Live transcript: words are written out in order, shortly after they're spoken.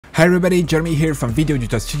Hi everybody, Jeremy here from Video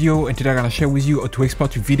Editor Studio, and today I'm gonna share with you how to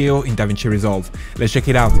export your video in Davinci Resolve. Let's check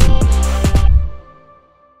it out.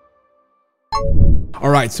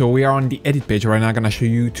 Alright, so we are on the edit page right now. I'm gonna show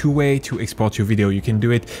you two ways to export your video. You can do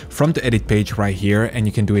it from the edit page right here, and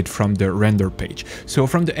you can do it from the render page. So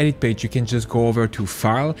from the edit page, you can just go over to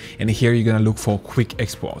file, and here you're gonna look for quick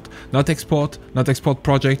export. Not export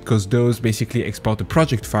project, because those basically export a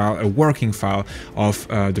project file, a working file of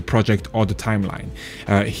the project or the timeline.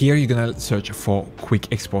 Here you're gonna search for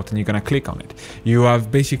quick export, and you're gonna click on it. You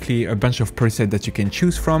have basically a bunch of presets that you can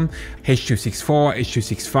choose from: H.264,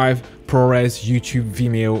 H.265, ProRes, YouTube,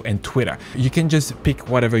 Vimeo, and Twitter. You can just pick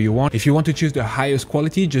whatever you want. If you want to choose the highest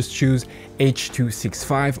quality, just choose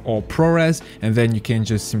H.265 or ProRes, and then you can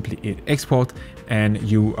just simply hit export, and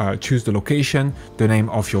you choose the location, the name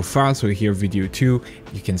of your file. So here, video 2,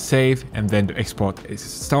 you can save, and then the export is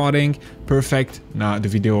starting. Perfect. Now the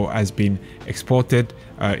video has been exported.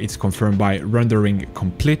 It's confirmed by rendering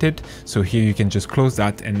completed. So here you can just close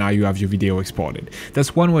that, and now you have your video exported.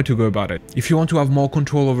 That's one way to go about it. If you want to have more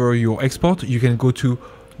control over your export, you can go to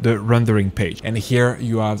the rendering page, and here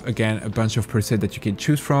you have again a bunch of presets that you can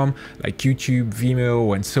choose from, like YouTube,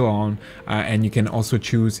 Vimeo, and so on. And you can also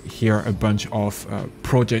choose here a bunch of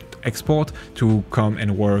project export to come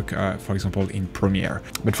and work, for example, in Premiere.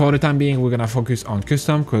 But for the time being, we're gonna focus on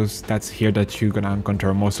custom, because that's here that you're gonna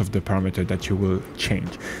encounter most of the parameters that you will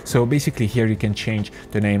change. So basically here you can change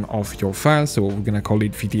the name of your file. So we're gonna call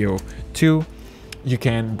it video 2. You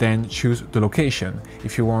can then choose the location.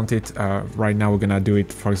 If you want it, right now we're gonna do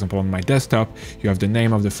it, for example, on my desktop. You have the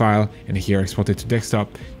name of the file, and here export it to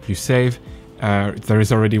desktop. You save. There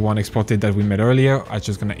is already one exported that we made earlier. I'm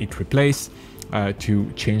just gonna hit replace to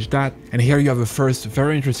change that. And here you have the first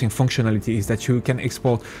very interesting functionality, is that you can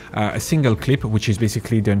export a single clip, which is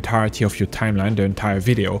basically the entirety of your timeline, the entire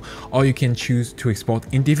video, or you can choose to export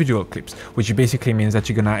individual clips, which basically means that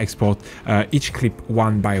you're gonna export each clip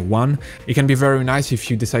one by one. It can be very nice if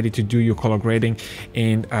you decided to do your color grading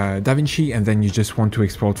in Davinci, and then you just want to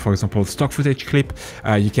export, for example, stock footage clip.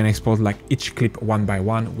 You can export like each clip one by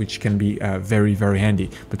one, which can be very handy.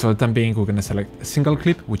 But for the time being, we're gonna select a single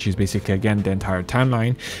clip, which is basically again the entire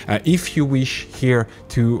timeline. If you wish here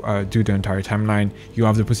to do the entire timeline, you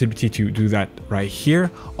have the possibility to do that right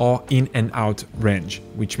here, or in and out range,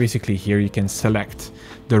 which basically here you can select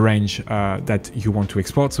the range that you want to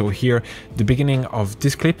export. So here, the beginning of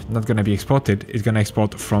this clip not going to be exported. It's going to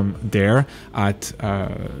export from there at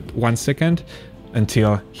 1 second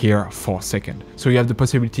until here 4 seconds. So you have the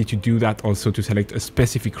possibility to do that, also to select a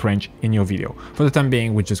specific range in your video. For the time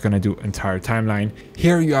being, we're just gonna do entire timeline.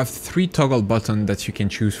 Here you have 3 toggle buttons that you can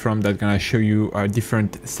choose from that gonna show you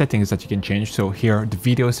different settings that you can change. So here the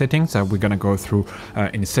video settings that we're gonna go through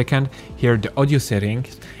in a second. Here the audio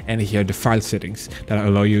settings, and here the file settings that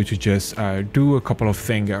allow you to just do a couple of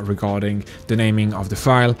things regarding the naming of the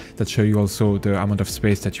file, that show you also the amount of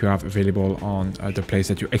space that you have available on the place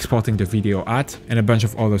that you're exporting the video at, and a bunch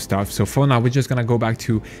of other stuff. So for now, we're just gonna go back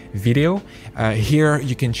to video. Here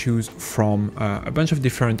you can choose from a bunch of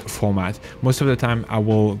different formats. Most of the time I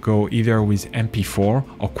will go either with MP4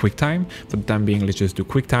 or QuickTime. For the time being, let's just do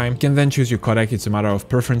QuickTime. You can then choose your codec. It's a matter of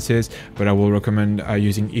preferences, but I will recommend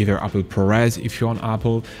using either Apple ProRes if you're on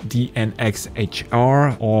Apple,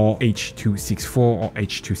 DNxHR, or H.264 or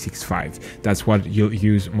H.265. That's what you'll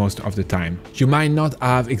use most of the time. You might not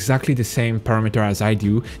have exactly the same parameter as I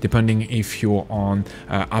do, depending if you're on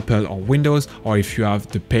Apple or Windows, or if you have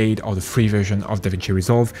the paid or the free version of Davinci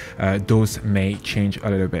Resolve. Those may change a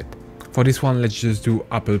little bit. For this one, let's just do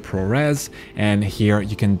Apple ProRes, and here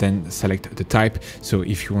you can then select the type. So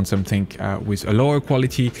if you want something with a lower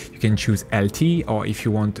quality, you can choose LT, or if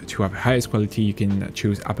you want to have highest quality, you can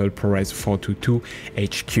choose Apple ProRes 422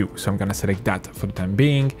 HQ. So I'm gonna select that for the time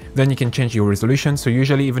being. Then you can change your resolution. So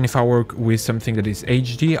usually, even if I work with something that is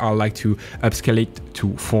HD, I like to upscale it to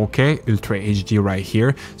 4K Ultra HD right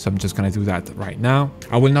here. So I'm just gonna do that right now.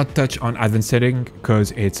 I will not touch on advanced setting,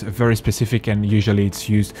 because it's very specific, and usually it's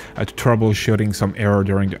used to troubleshooting some error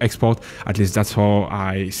during the export. At least that's how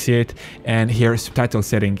I see it. And here, subtitle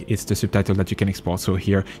setting, it's the subtitle that you can export. So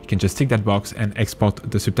here you can just tick that box and export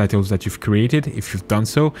the subtitles that you've created, if you've done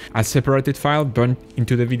so, as separated file burnt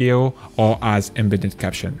into the video, or as embedded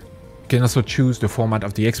caption. You can also choose the format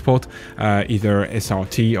of the export, either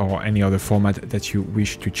SRT or any other format that you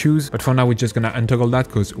wish to choose. But for now, we're just gonna untoggle that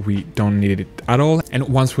because we don't need it at all. And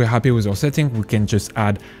once we're happy with our setting, we can just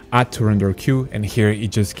add to render queue, and here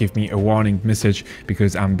it just gives me a warning message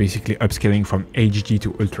because I'm basically upscaling from HD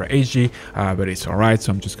to Ultra HD, but it's alright,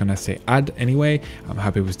 so I'm just gonna say add anyway. I'm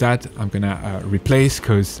happy with that. I'm gonna replace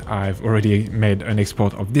because I've already made an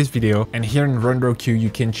export of this video, and here in render queue you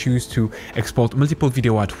can choose to export multiple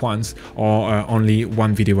video at once or only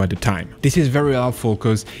one video at a time. This is very helpful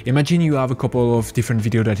because imagine you have a couple of different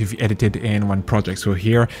videos that you've edited in one project. So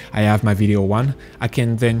here I have my video 1. I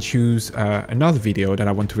can then choose another video that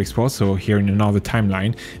I want to export. So here in another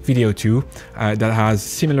timeline, video 2 that has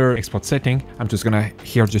similar export setting. I'm just gonna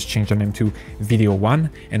here just change the name to video 1,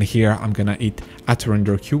 and here I'm gonna hit add to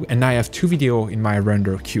render queue, and now I have 2 videos in my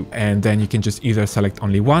render queue. And then you can just either select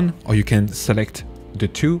only one, or you can select the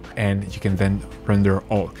 2 and you can then render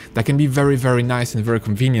all. That can be very, very nice and very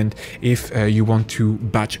convenient if you want to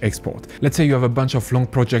batch export. Let's say you have a bunch of long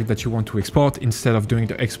projects that you want to export. Instead of doing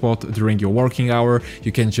the export during your working hour,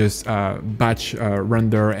 you can just batch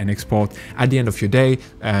render and export at the end of your day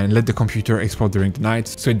and let the computer export during the night,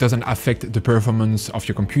 so it doesn't affect the performance of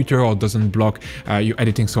your computer or doesn't block your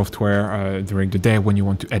editing software during the day when you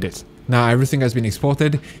want to edit. Now everything has been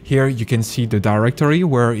exported. Here you can see the directory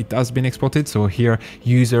where it has been exported. So here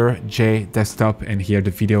user J desktop, and here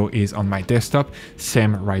the video is on my desktop,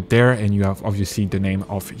 same right there, and you have obviously the name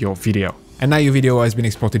of your video. And now your video has been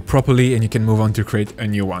exported properly and you can move on to create a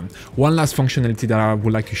new one. One last functionality that I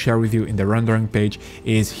would like to share with you in the rendering page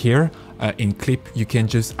is here. In clip, you can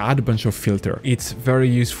just add a bunch of filter. It's very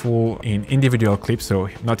useful in individual clips, so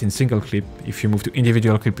not in single clip. If you move to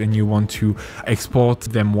individual clip and you want to export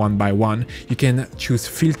them one by one, you can choose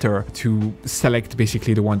filter to select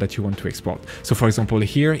basically the one that you want to export. So for example,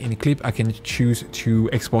 here in clip, I can choose to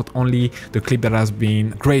export only the clip that has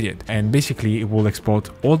been graded, and basically it will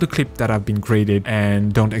export all the clip that have been graded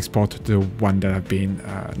and don't export the one that have been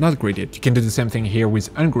not graded. You can do the same thing here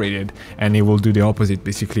with ungraded, and it will do the opposite,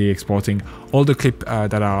 basically exporting all the clips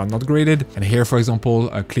that are not graded. And here, for example,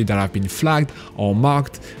 a clip that have been flagged or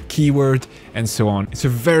marked, keyword, and so on. It's a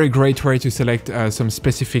very great way to select some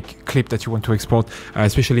specific clip that you want to export,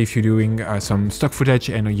 especially if you're doing some stock footage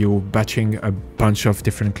and you're batching a bunch of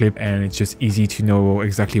different clips, and it's just easy to know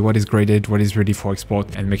exactly what is graded, what is ready for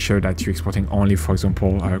export, and make sure that you're exporting only, for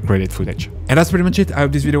example, graded footage. And that's pretty much it. I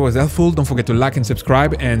hope this video was helpful. Don't forget to like and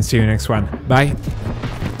subscribe, and see you next one. Bye.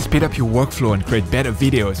 Speed up your workflow and create better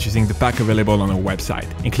videos using the pack available on our website,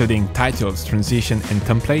 including titles, transition, and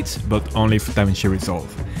templates, but only for Davinci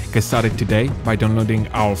Resolve. Get started today by downloading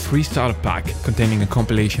our free starter pack containing a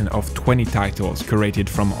compilation of 20 titles curated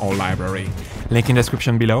from our library. Link in the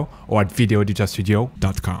description below or at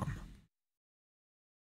videodjastudio.com.